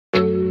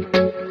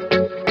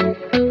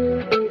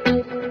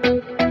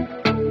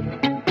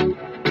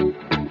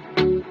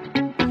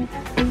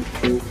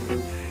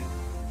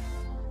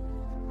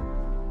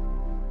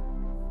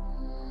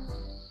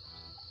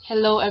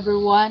Hello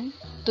everyone.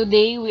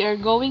 Today we are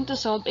going to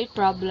solve a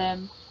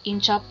problem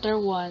in Chapter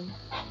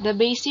 1, the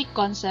basic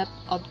concept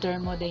of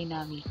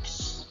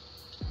thermodynamics.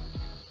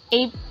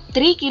 A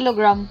 3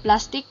 kg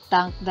plastic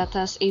tank that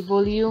has a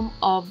volume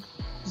of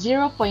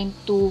 0.2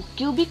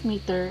 cubic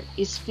meter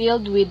is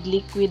filled with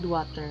liquid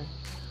water.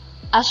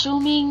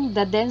 Assuming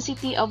the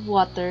density of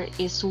water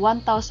is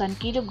 1000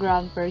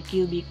 kg per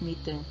cubic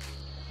meter.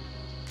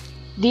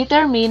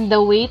 Determine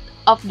the weight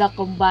of the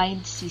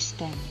combined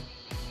system.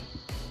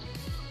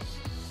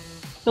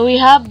 So we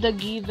have the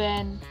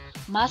given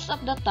mass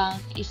of the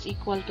tank is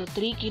equal to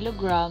 3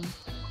 kg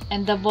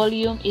and the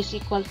volume is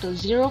equal to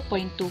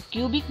 0.2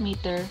 cubic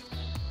meter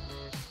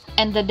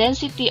and the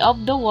density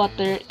of the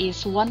water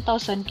is 1000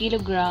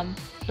 kg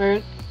per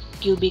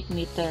cubic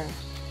meter.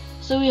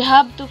 So we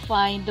have to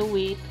find the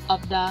weight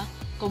of the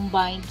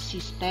combined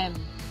system.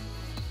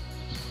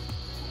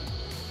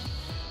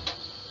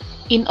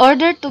 In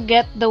order to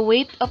get the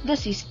weight of the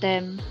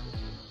system,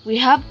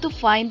 we have to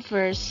find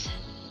first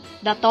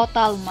the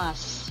total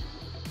mass.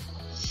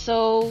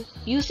 So,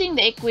 using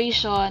the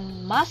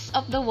equation, mass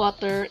of the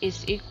water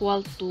is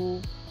equal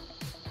to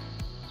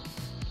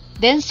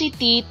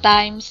density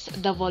times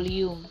the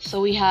volume.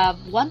 So, we have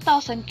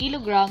 1000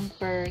 kg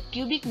per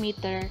cubic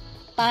meter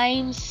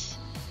times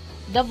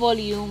the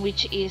volume,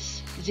 which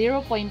is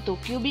 0.2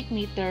 cubic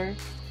meter.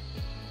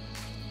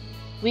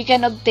 We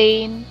can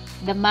obtain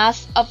the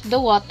mass of the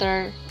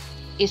water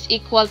is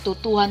equal to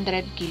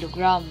 200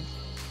 kg.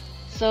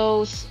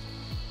 So,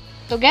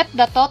 to get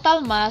the total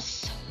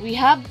mass, we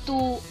have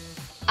to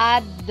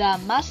add the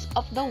mass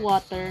of the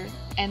water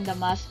and the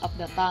mass of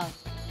the tank.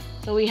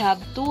 So we have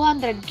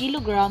 200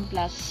 kg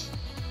plus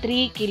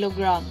 3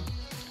 kg.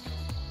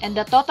 And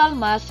the total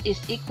mass is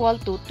equal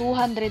to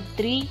 203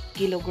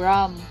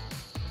 kg.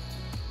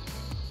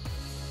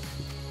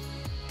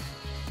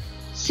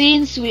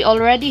 Since we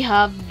already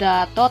have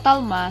the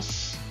total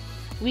mass,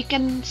 we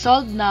can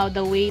solve now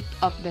the weight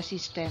of the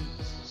system.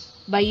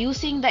 By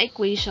using the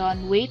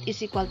equation, weight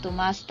is equal to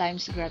mass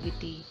times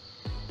gravity.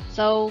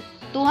 So,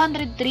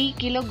 203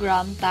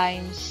 kg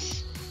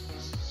times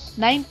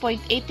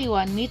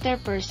 9.81 meter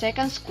per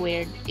second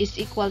squared is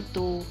equal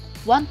to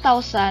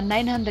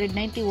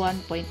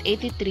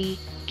 1991.83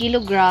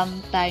 kg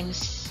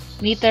times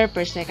meter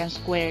per second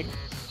squared.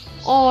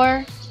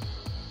 Or,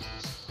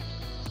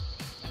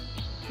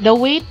 the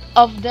weight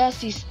of the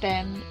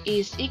system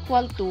is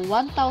equal to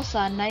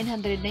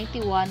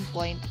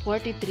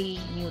 1991.43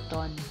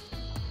 Newton.